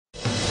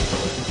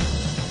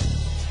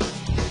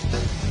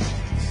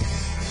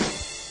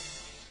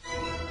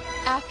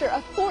After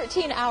a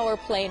 14-hour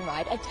plane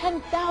ride, a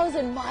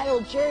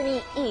 10,000-mile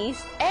journey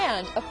east,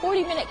 and a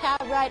 40-minute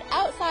cab ride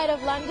outside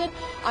of London,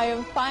 I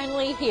am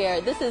finally here.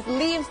 This is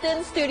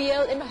Leavesden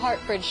Studio in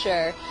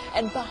Hertfordshire.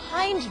 And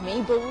behind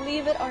me,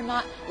 believe it or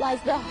not,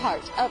 lies the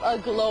heart of a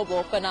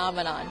global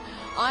phenomenon.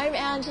 I'm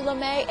Angela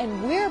May,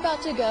 and we're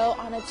about to go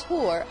on a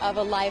tour of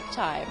a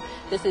lifetime.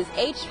 This is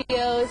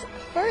HBO's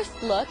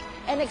first look,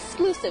 an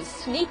exclusive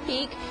sneak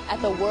peek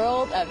at the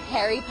world of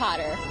Harry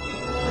Potter.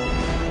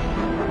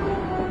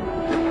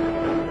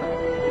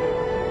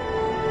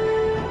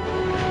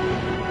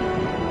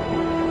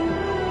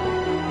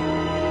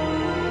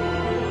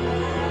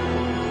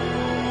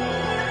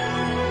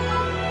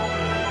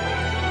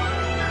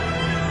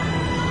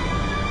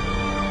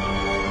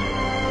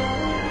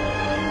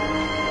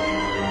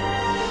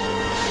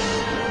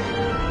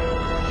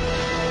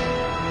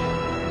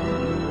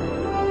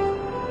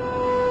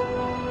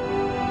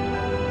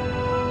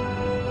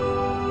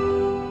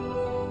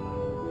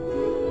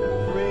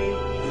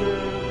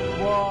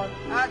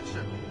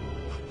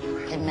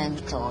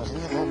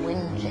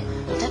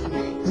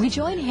 We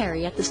join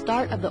Harry at the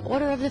start of the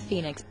Order of the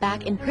Phoenix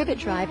back in Privet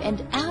Drive,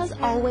 and as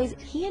always,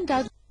 he and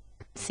Doug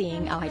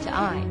seeing eye to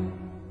eye.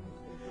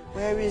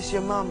 Where is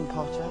your mum,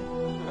 Potter?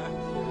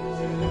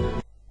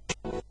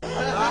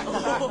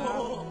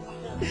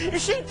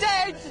 Is she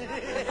dead?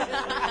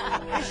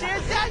 Is she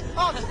dead,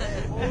 Potter?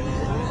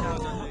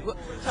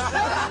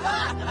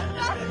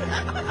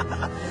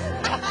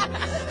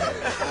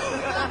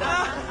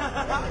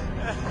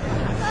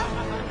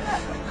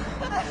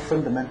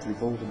 Fundamentally,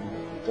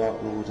 Voldemort, the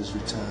Dark Lord, has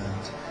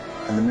returned,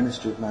 and the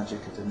Ministry of Magic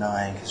are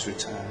denying his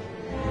return,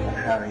 and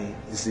Harry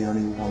is the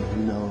only one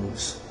who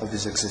knows of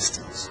his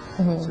existence.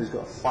 So he's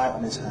got a fight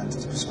on his hands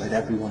to persuade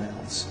everyone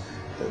else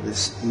that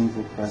this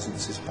evil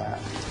presence is back.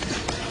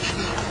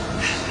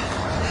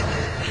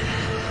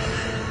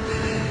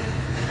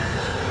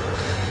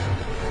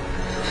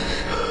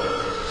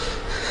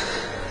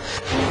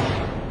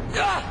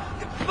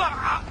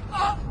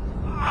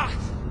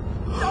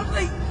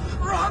 Dudley,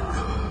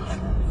 run!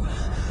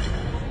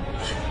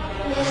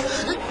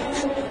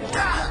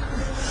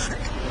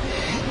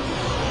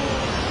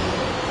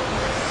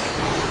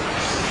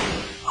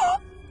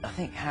 I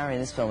think Harry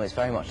in this film is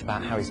very much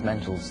about Harry's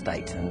mental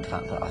state, and the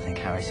fact that I think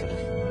Harry's sort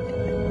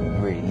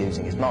of really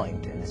losing his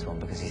mind in this one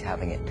because he's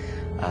having it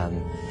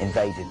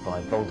invaded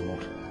by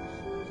Voldemort.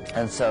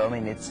 And so, I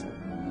mean,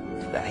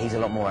 he's a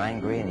lot more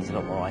angry and he's a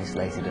lot more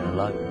isolated and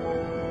alone.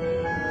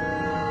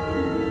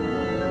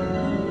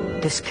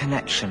 This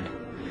connection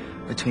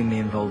between me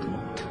and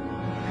Voldemort,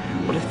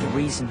 what if the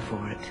reason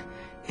for it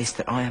is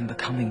that I am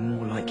becoming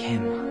more like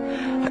him?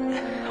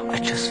 I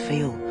just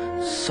feel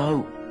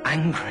so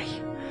angry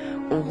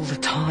all the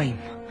time.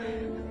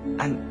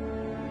 And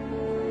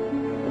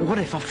what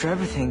if after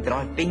everything that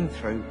I've been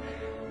through,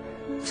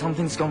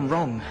 something's gone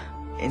wrong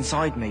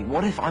inside me?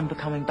 What if I'm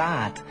becoming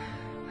bad?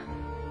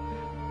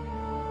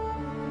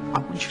 I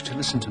want you to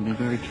listen to me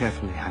very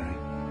carefully, Harry.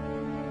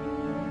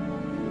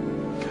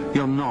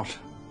 You're not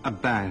a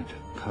bad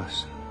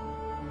person.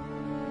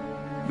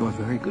 You're a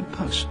very good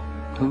person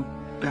who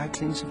bad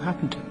things have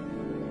happened to.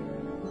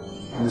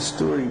 And the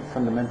story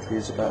fundamentally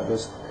is about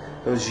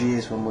those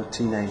years when we're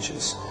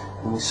teenagers,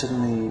 and we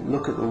suddenly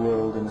look at the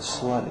world in a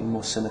slightly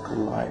more cynical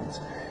light,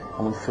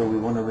 and we feel we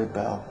want to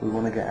rebel, we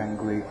want to get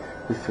angry,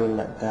 we feel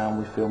let down,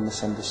 we feel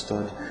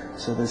misunderstood.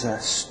 So there's a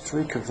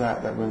streak of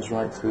that runs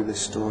right through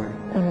this story.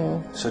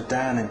 So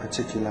Dan in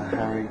particular,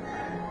 Harry,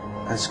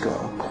 has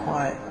got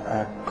quite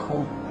a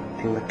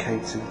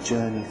complicated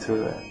journey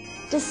through it.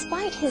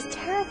 Despite his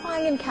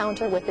terrifying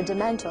encounter with the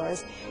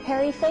Dementors,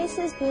 Harry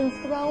faces being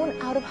thrown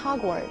out of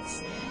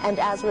Hogwarts, and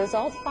as a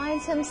result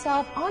finds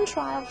himself on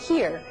trial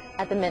here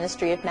at the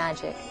Ministry of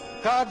Magic.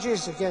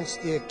 Charges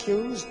against the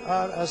accused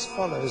are as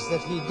follows: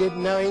 that he did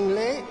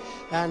knowingly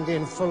and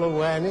in full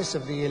awareness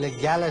of the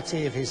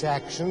illegality of his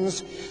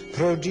actions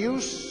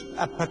produce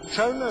a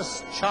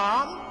Patronus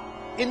charm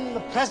in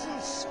the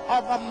presence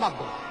of a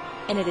Muggle.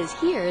 And it is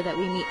here that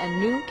we meet a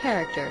new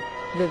character,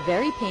 the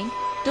very pink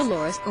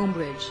Dolores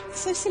Umbridge. It's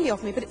so silly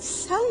of me, but it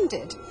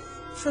sounded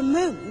for a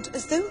moment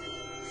as though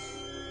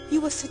you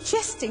were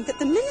suggesting that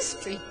the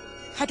Ministry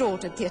had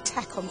ordered the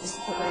attack on this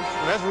boy.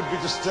 Well, that would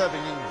be disturbing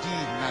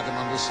indeed, Madam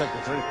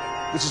Under-Secretary,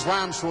 which is why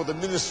I'm sure the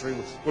Ministry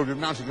will be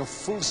mounting a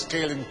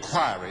full-scale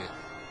inquiry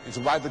into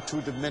why the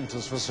two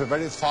Dementors were so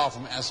very far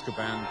from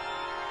Azkaban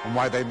and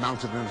why they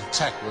mounted an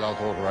attack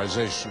without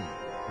authorization.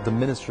 The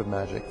Minister of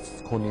Magic,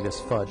 Cornelius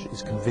Fudge,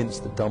 is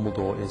convinced that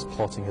Dumbledore is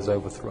plotting his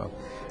overthrow,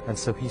 and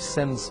so he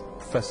sends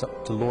Professor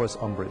Dolores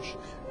Umbridge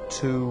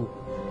to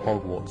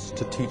Hogwarts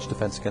to teach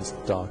defense against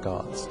the dark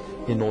arts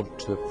in order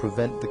to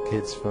prevent the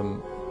kids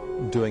from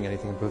doing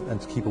anything and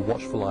to keep a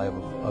watchful eye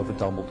over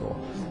Dumbledore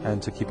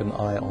and to keep an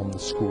eye on the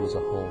school as a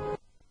whole.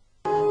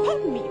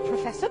 Pardon me,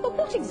 Professor, but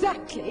what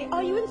exactly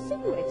are you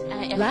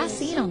insinuating? Last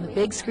seen on the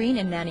big screen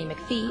in Nanny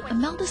McPhee,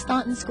 Imelda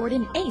Staunton scored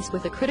an ace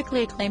with a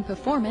critically acclaimed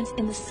performance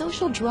in the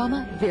social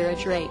drama Vera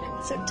Drake.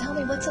 So tell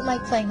me, what's it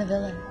like playing the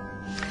villain?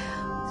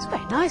 It's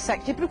very nice,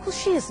 actually, but of course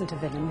she isn't a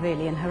villain,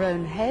 really, in her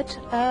own head.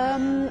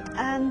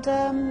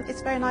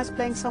 It's very nice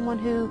playing someone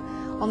who,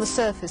 on the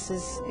surface,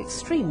 is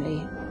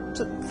extremely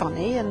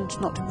funny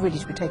and not really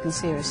to be taken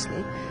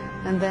seriously.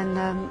 And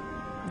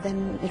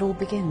then it all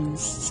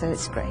begins, so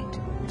it's great.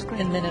 It's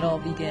great. And then it all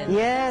begins.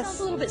 Yes. It sounds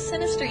a little bit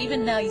sinister,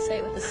 even now you say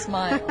it with a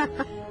smile.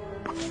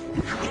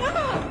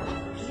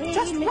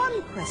 Just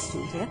one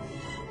question here.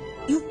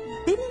 You've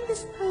been in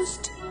this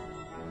post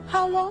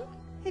how long,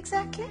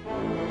 exactly?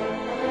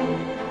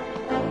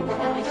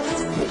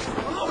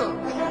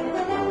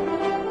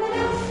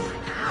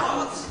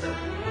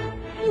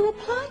 You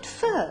applied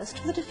first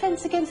for the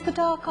Defence Against the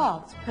Dark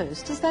Arts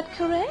post, is that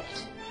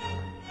correct?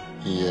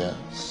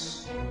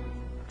 Yes.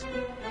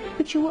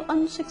 But you were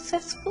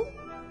unsuccessful?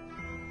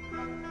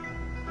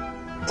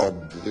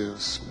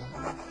 Obviously.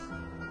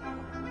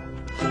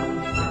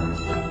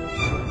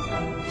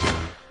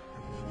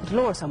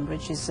 Dolores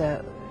Umbridge is,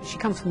 she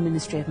comes from the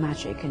Ministry of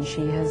Magic, and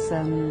she has,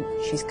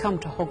 she's come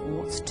to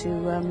Hogwarts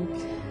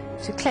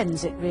to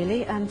cleanse it,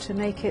 really, and to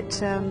make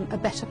it a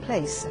better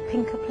place, a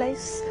pinker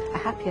place, a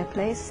happier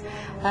place,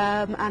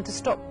 and to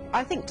stop,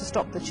 I think, to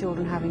stop the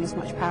children having as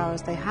much power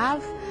as they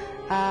have,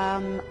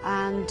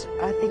 and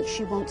I think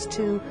she wants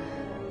to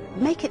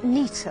make it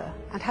neater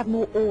and have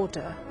more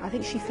order. I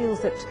think she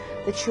feels that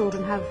the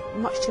children have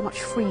much too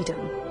much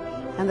freedom,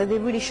 and that they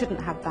really shouldn't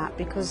have that,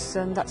 because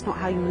that's not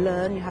how you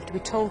learn. You have to be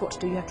told what to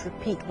do, you have to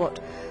repeat what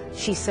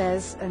she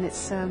says, and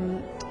it's,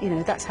 you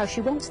know, that's how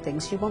she wants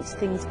things. She wants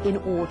things in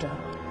order,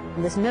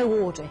 and there's no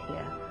order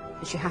here,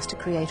 and she has to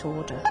create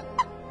order.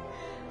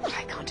 Well,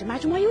 I can't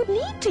imagine why you would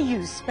need to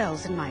use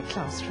spells in my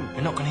classroom.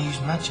 We're not going to use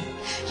magic.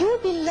 You will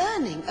be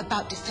learning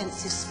about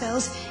defensive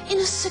spells in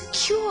a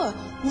secure,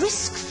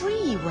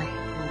 risk-free way.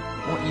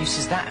 What use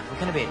is that? If we're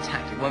going to be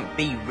attacked, it won't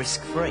be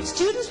risk-free.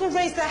 Students will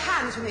raise their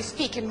hands when they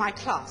speak in my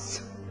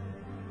class.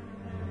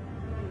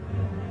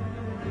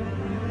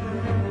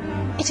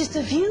 It is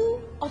the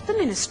view of the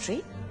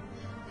Ministry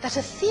that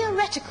a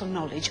theoretical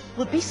knowledge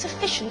will be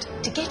sufficient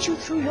to get you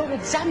through your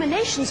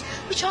examinations,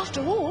 which,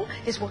 after all,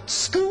 is what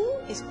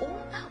school is all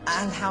about.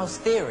 And how's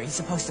theory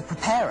supposed to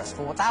prepare us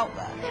for what's out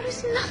there? There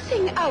is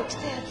nothing out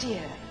there,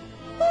 dear.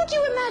 Who do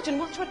you imagine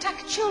wants to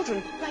attack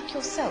children like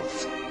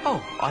yourself?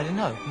 Oh, I don't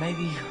know.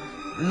 Maybe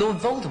Lord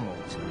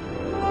Voldemort.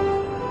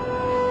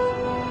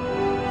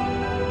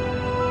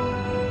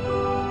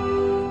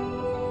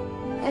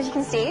 As you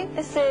can see,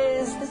 this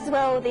is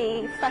where all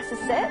the professor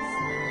sits.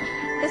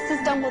 This is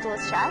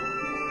Dumbledore's chair.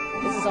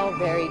 This is all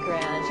very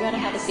grand. You want to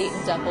have a seat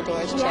in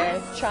Dumbledore's chair?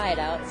 Yes. Try it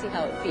out, see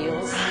how it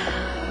feels.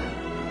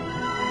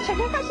 Check,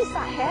 I've actually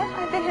sat here.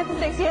 I've been here for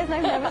 6 years and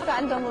I've never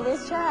sat in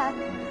Dumbledore's chair. I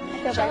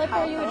feel Shall very I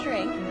pour you a powerful.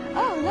 drink?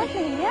 Oh,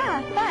 lovely.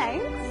 Yeah,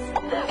 thanks.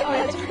 Oh,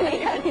 that's really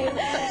heavy.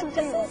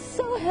 This is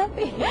so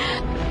heavy.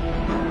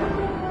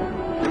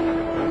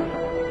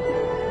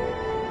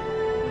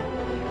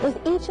 With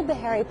each of the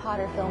Harry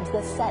Potter films,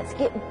 the sets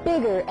get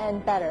bigger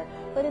and better,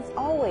 but it's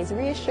always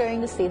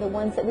reassuring to see the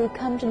ones that we've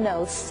come to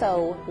know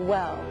so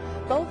well.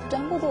 Both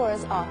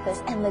Dumbledore's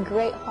office and the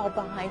Great Hall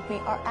behind me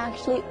are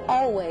actually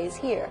always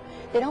here.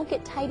 They don't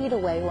get tidied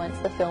away once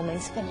the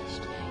filming's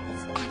finished.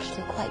 It's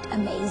actually quite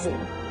amazing.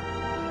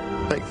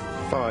 Take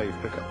 5,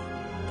 pick up.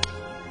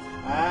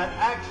 And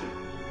action.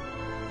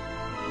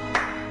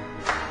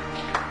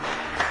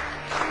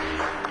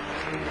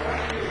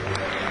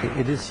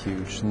 It is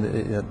huge, and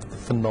the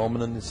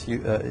phenomenon is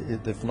huge.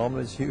 The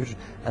phenomenon is huge,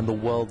 and the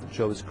world that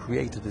Joe has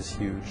created is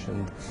huge.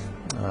 And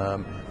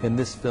in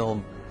this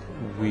film,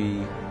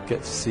 we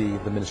get to see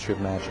the Ministry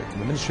of Magic.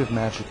 And the Ministry of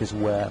Magic is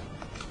where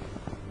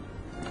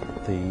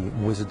the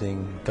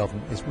wizarding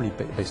government is really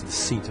basically the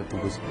seat of the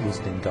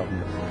wizarding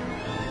government.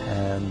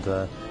 And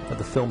at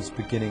the film's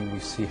beginning, we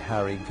see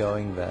Harry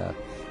going there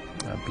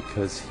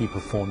because he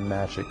performed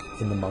magic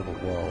in the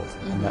Muggle world,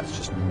 and that's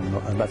just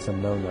that's a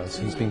no-no.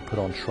 So he's being put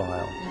on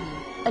trial.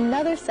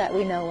 Another set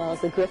we know well is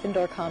the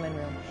Gryffindor Common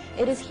Room.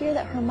 It is here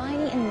that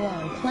Hermione and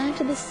Ron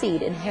planted the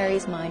seed in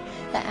Harry's mind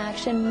that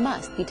action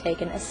must be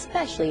taken,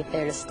 especially if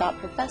they're to stop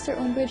Professor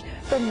Umbridge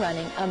from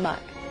running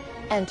amok.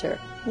 Enter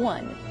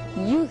one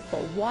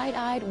youthful,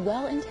 wide-eyed,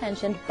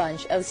 well-intentioned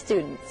bunch of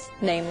students,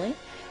 namely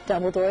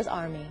Dumbledore's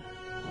army.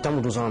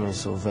 Dumbledore's army is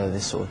sort of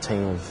this sort of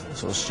team of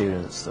sort of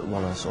students that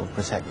want to sort of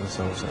protect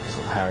themselves. Sort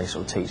of Harry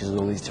sort of teaches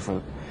all these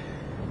different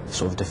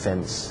sort of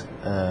defence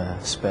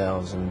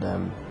spells and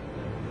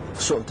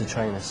sort of to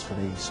train us for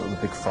the sort of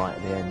the big fight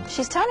at the end.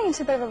 She's turning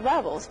into a bit of a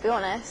rebel, to be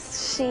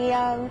honest. She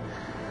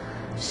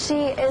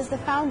is the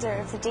founder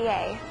of the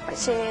DA, which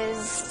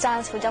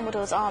stands for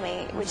Dumbledore's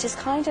Army, which is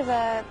kind of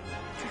a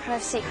kind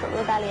of secret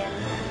rebellion.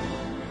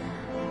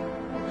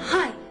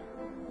 Hi.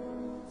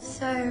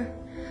 So,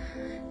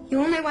 you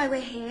all know why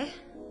we're here.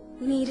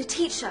 We need a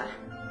teacher.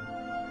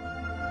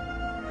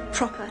 A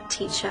proper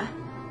teacher.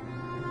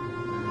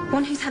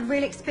 One who's had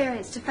real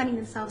experience defending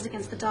themselves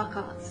against the dark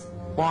arts.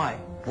 Why?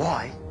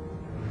 Why?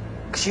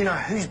 Because you know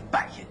who's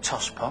back, you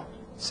tosspot.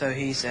 So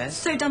he says.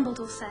 So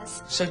Dumbledore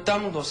says. So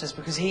Dumbledore says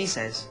because he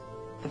says.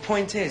 The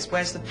point is,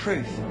 where's the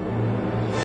proof?